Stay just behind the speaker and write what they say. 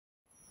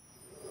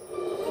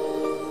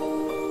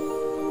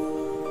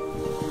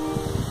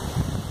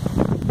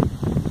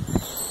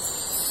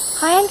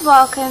Hi and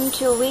welcome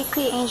to your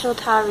weekly Angel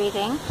Tarot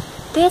reading.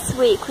 This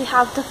week we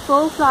have the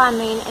full flower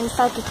moon in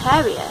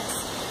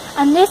Sagittarius.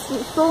 And this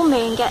full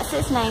moon gets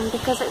its name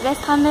because at this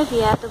time of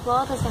year the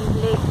world is in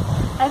bloom.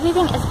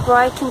 Everything is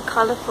bright and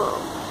colourful.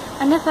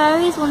 And the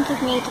fairies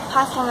wanted me to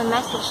pass on a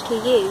message to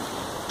you.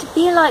 To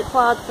be like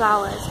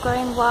wildflowers,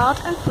 growing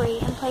wild and free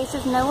in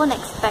places no one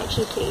expects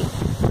you to,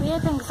 free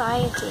of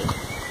anxiety.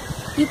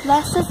 You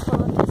bless this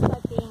world just by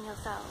being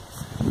yourselves.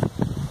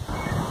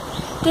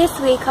 This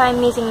week I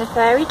am using the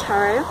Fairy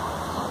Tarot,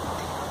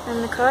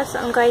 and the cards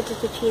that I'm guided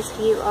to choose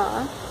for you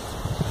are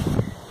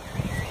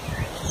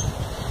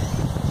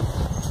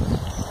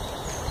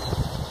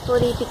for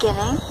the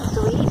beginning of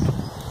the week,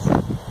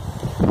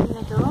 the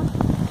middle,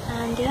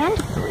 and the end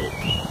of the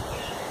week.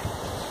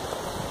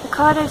 The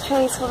card I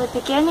chose for the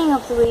beginning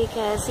of the week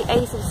is the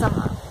Ace of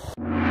Summer.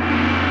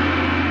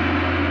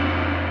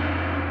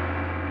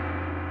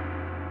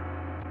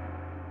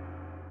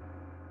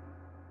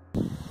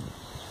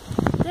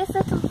 This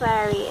little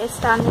fairy is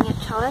standing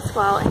at Chalice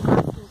Well in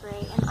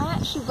Glastonbury, and I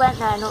actually went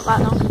there not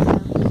that long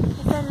ago.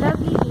 It's a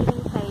lovely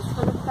healing place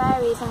full of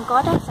fairies and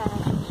goddess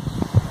energy.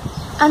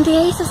 And the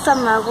Ace of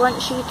Summer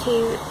wants you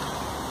to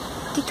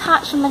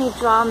detach from any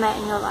drama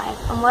in your life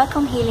and work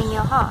on healing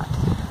your heart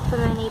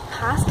from any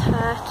past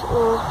hurt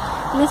or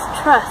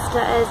mistrust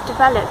that has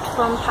developed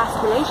from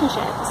past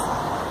relationships.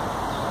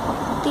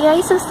 The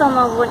Ace of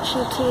Summer wants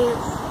you to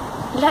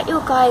let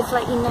your guides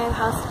let you know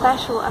how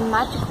special and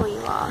magical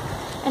you are,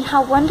 and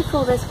how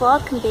wonderful this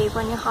world can be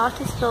when your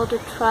heart is filled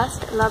with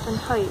trust, love and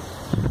hope.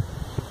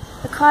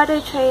 The card I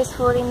chose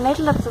for the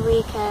middle of the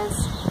week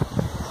is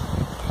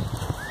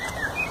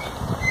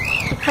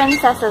the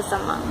Princess of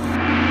Summer.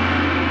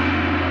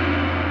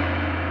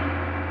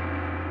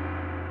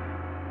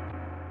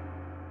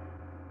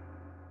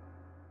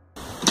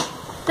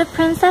 The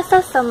Princess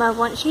of Summer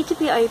wants you to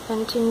be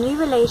open to new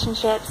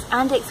relationships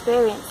and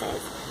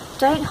experiences.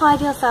 Don't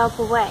hide yourself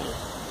away.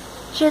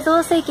 She is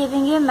also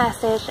giving you a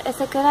message that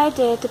it's a good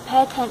idea to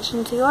pay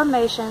attention to your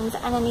emotions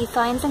and any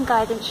signs and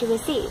guidance you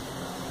receive.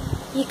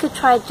 You could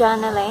try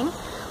journaling,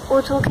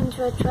 or talking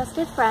to a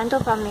trusted friend or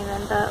family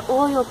member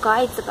or your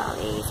guides about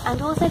these,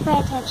 and also pay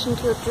attention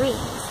to your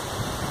dreams.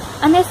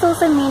 And this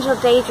also means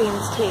your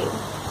daydreams too.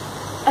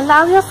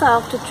 Allow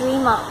yourself to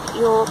dream up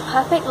your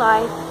perfect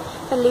life,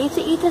 believe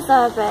that you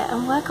deserve it,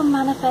 and work on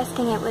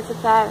manifesting it with the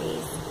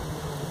fairies.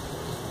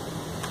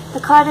 The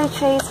card I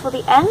chose for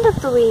the end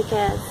of the week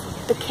is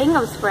the King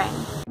of Spring.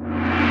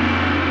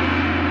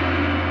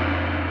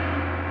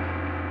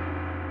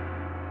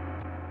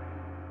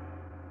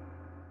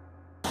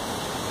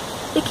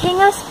 The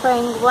King of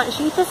Spring wants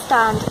you to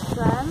stand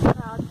firm,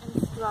 proud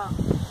and strong.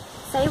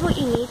 Say what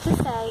you need to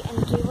say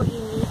and do what you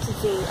need to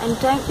do, and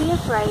don't be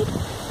afraid,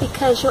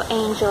 because your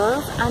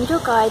angels and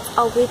your guides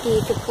are with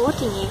you,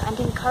 supporting you and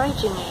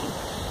encouraging you.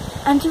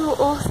 And you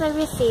will also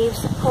receive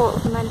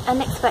support from an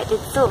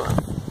unexpected source.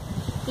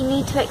 You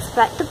need to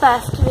expect the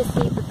best to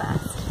receive the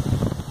best.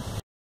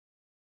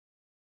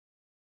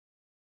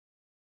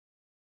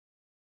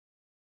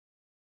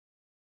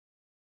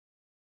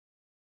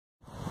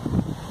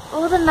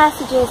 All the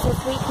messages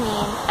this week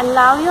mean: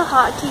 allow your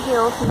heart to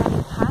heal from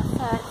any past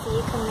hurt so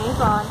you can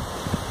move on.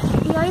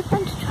 Be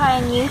open to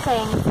trying new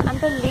things and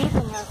believe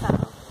in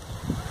yourself.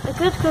 A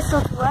good crystal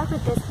to work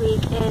with this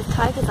week is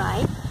Tiger's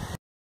Eye.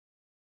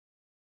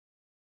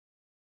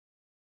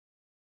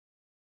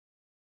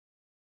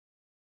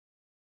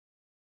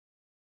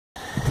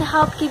 To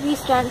help give you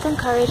strength and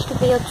courage to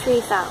be your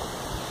true self.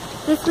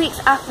 This week's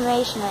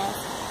affirmation is: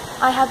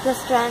 I have the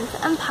strength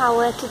and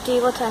power to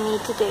do what I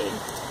need to do.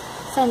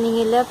 Sending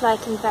you love,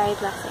 light and fairy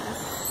blessings.